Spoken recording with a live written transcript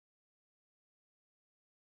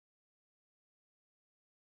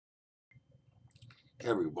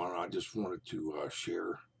Everyone, I just wanted to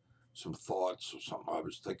share some thoughts of something I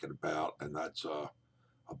was thinking about, and that's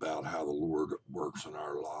about how the Lord works in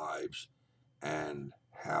our lives and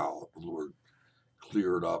how the Lord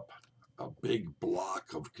cleared up a big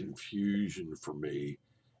block of confusion for me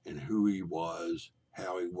in who He was,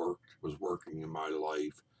 how He was working in my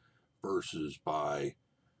life versus by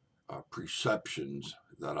perceptions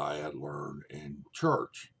that I had learned in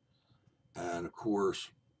church. And of course,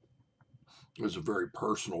 it was a very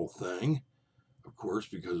personal thing, of course,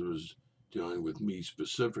 because it was dealing with me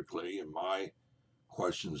specifically and my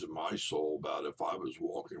questions in my soul about if I was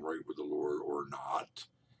walking right with the Lord or not.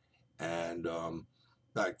 And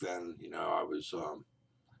back then, I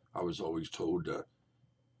was always told to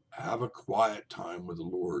have a quiet time with the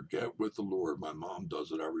Lord, get with the Lord. My mom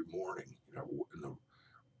does it every morning, in the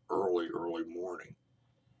early morning.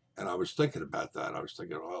 And I was thinking about that. I was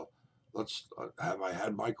thinking, well, let's have I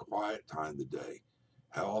had my quiet time today?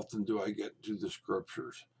 How often do I get to the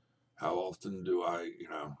scriptures? How often do I,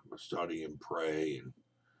 study and pray and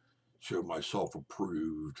show myself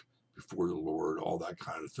approved before the Lord, all that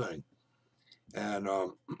kind of thing. And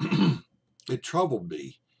it troubled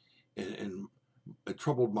me, and it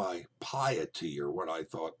troubled my piety, or what I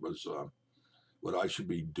thought was what I should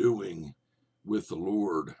be doing with the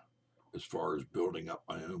Lord as far as building up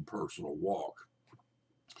my own personal walk.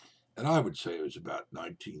 And I would say it was about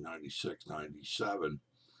 1996, 97.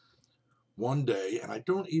 One day, and I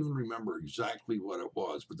don't even remember exactly what it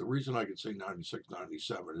was, but the reason I could say 96,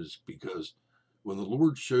 97 is because when the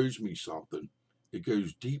Lord shows me something, it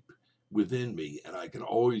goes deep within me, and I can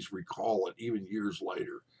always recall it even years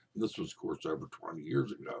later. And this was, of course, over 20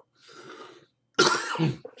 years ago.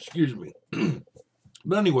 Excuse me.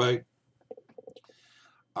 But anyway,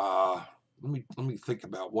 let me think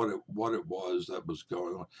about what it was that was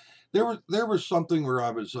going on. There was something where I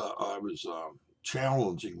was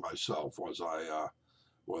challenging myself. Was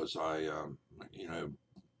I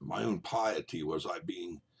my own piety? Was I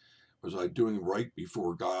doing right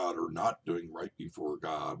before God or not doing right before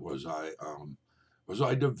God? Was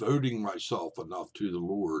I devoting myself enough to the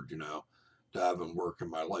Lord, to have Him work in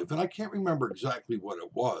my life? And I can't remember exactly what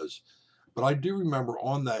it was, but I do remember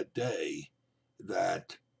on that day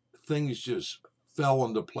that things just fell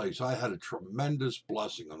into place. I had a tremendous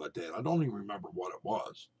blessing on that day, and I don't even remember what it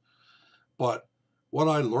was. But what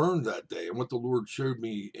I learned that day and what the Lord showed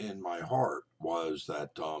me in my heart was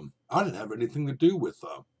that I didn't have anything to do with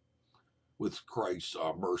Christ's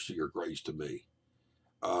mercy or grace to me.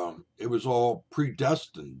 It was all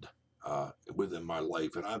predestined within my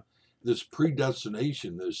life, and this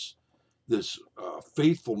predestination, this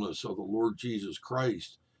faithfulness of the Lord Jesus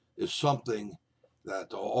Christ, is something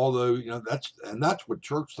that although that's what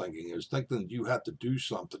church thinking is, thinking that you have to do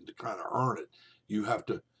something to kind of earn it. You have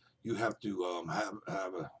to have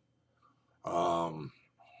a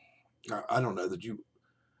I don't know, that you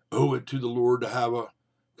owe it to the Lord to have a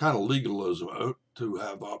kind of legalism, to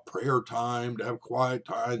have a prayer time, to have quiet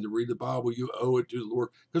time, to read the Bible. You owe it to the Lord,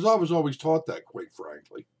 because I was always taught that, quite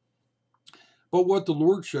frankly. But what the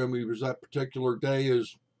Lord showed me was that particular day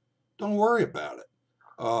is, don't worry about it.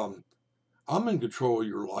 Um, I'm in control of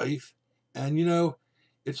your life. And,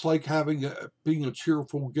 it's like being a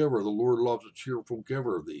cheerful giver. The Lord loves a cheerful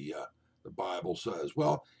giver, the Bible says.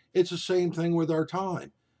 Well, it's the same thing with our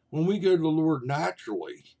time. When we go to the Lord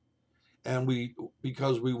naturally, and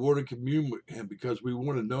because we want to commune with Him, because we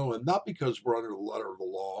want to know Him, not because we're under the letter of the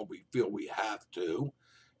law, we feel we have to.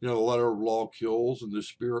 The letter of the law kills and the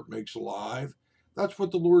Spirit makes alive. That's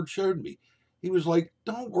what the Lord showed me. He was like,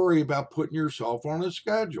 don't worry about putting yourself on a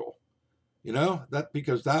schedule.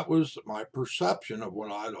 Because that was my perception of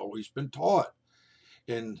what I'd always been taught,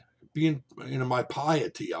 and being, my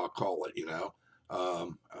piety, I'll call it,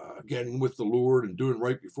 getting with the Lord and doing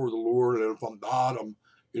right before the Lord. And if I'm not, I'm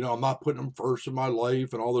not putting Him first in my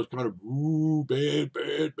life, and all those kind of, ooh, bad,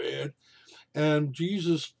 bad, bad. And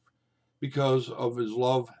Jesus, because of His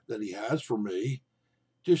love that He has for me,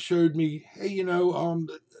 just showed me, hey,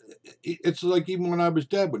 it's like even when I was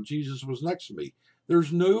dead, when Jesus was next to me,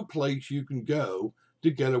 there's no place you can go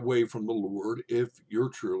to get away from the Lord if you're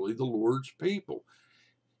truly the Lord's people.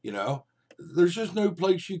 There's just no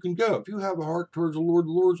place you can go. If you have a heart towards the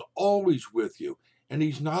Lord's always with you. And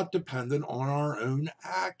He's not dependent on our own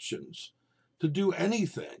actions to do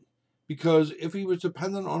anything. Because if He was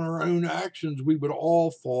dependent on our own actions, we would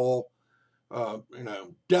all fall,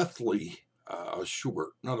 deathly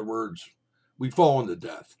short. In other words, we fall into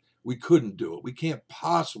death. We couldn't do it. We can't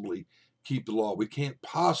possibly keep the law. We can't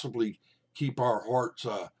possibly keep our hearts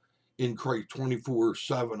in Christ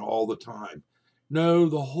 24/7 all the time. No,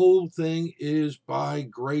 the whole thing is by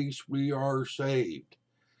grace we are saved.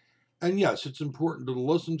 And yes, it's important to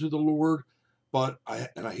listen to the Lord, but I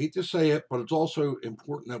hate to say it, but it's also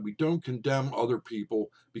important that we don't condemn other people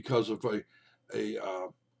because of a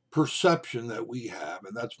perception that we have,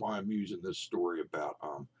 and that's why I'm using this story about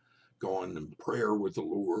going in prayer with the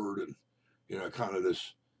Lord, and kind of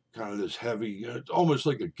this heavy, it's almost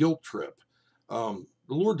like a guilt trip. The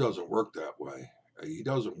Lord doesn't work that way. He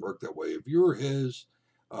doesn't work that way. If you're His,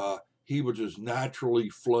 He will just naturally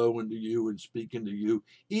flow into you and speak into you,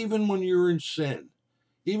 even when you're in sin.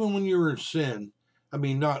 Even when you're in sin, I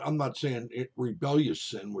mean, I'm not saying rebellious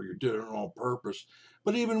sin where you're doing it on purpose,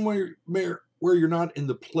 but even where you're not in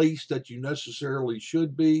the place that you necessarily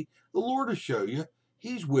should be, the Lord will show you.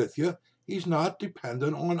 He's with you. He's not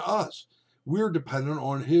dependent on us. We're dependent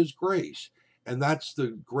on His grace. And that's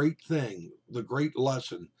the great thing, the great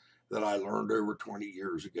lesson that I learned over 20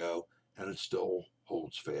 years ago, and it still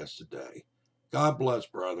holds fast today. God bless,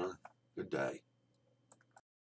 brother. Good day.